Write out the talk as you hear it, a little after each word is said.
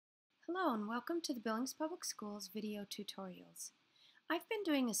Hello and welcome to the Billings Public Schools video tutorials. I've been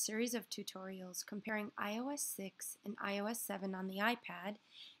doing a series of tutorials comparing iOS 6 and iOS 7 on the iPad,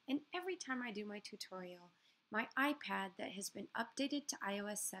 and every time I do my tutorial, my iPad that has been updated to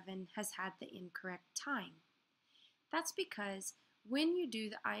iOS 7 has had the incorrect time. That's because when you do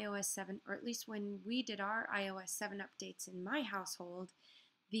the iOS 7, or at least when we did our iOS 7 updates in my household,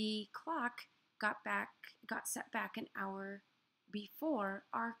 the clock got set back an hour before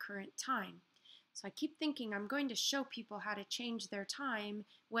our current time. So I keep thinking I'm going to show people how to change their time.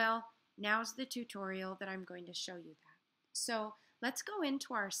 Well, now's the tutorial that I'm going to show you that. So let's go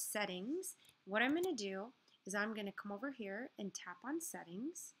into our settings. What I'm going to do is I'm going to come over here and tap on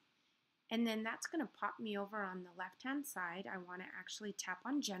settings, and then that's going to pop me over on the left hand side. I want to actually tap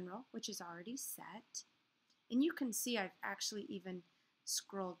on general, which is already set, and you can see I've actually even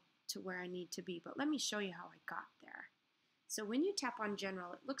scrolled to where I need to be, but let me show you how I got there. So when you tap on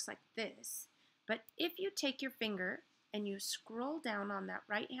general, it looks like this, but if you take your finger and you scroll down on that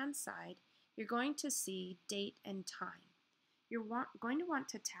right hand side, you're going to see date and time. You're going to want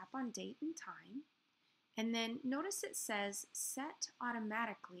to tap on date and time, and then notice it says set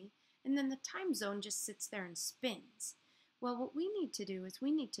automatically, and then the time zone just sits there and spins. Well, what we need to do is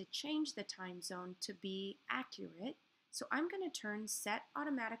we need to change the time zone to be accurate. So I'm going to turn set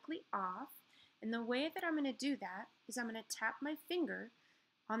automatically off. And the way that I'm going to do that is I'm going to tap my finger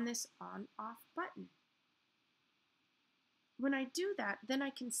on this on-off button. When I do that, then I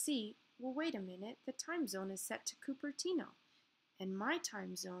can see, well, wait a minute, the time zone is set to Cupertino, and my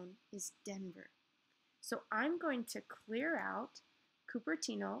time zone is Denver. So I'm going to clear out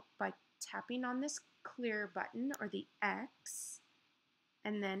Cupertino by tapping on this clear button, or the X,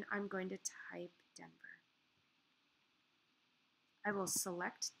 and then I'm going to type Denver. I will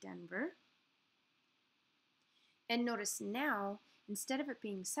select Denver. And notice now, instead of it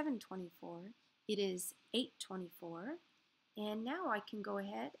being 7:24, it is 8:24. And now I can go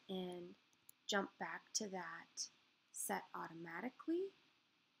ahead and jump back to that set automatically,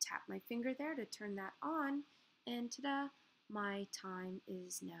 tap my finger there to turn that on, and ta-da, my time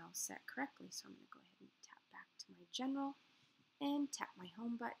is now set correctly. So I'm going to go ahead and tap back to my general and tap my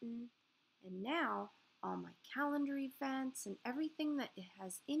home button. And now all my calendar events and everything that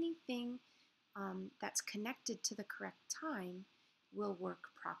has anything that's connected to the correct time will work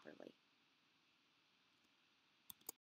properly.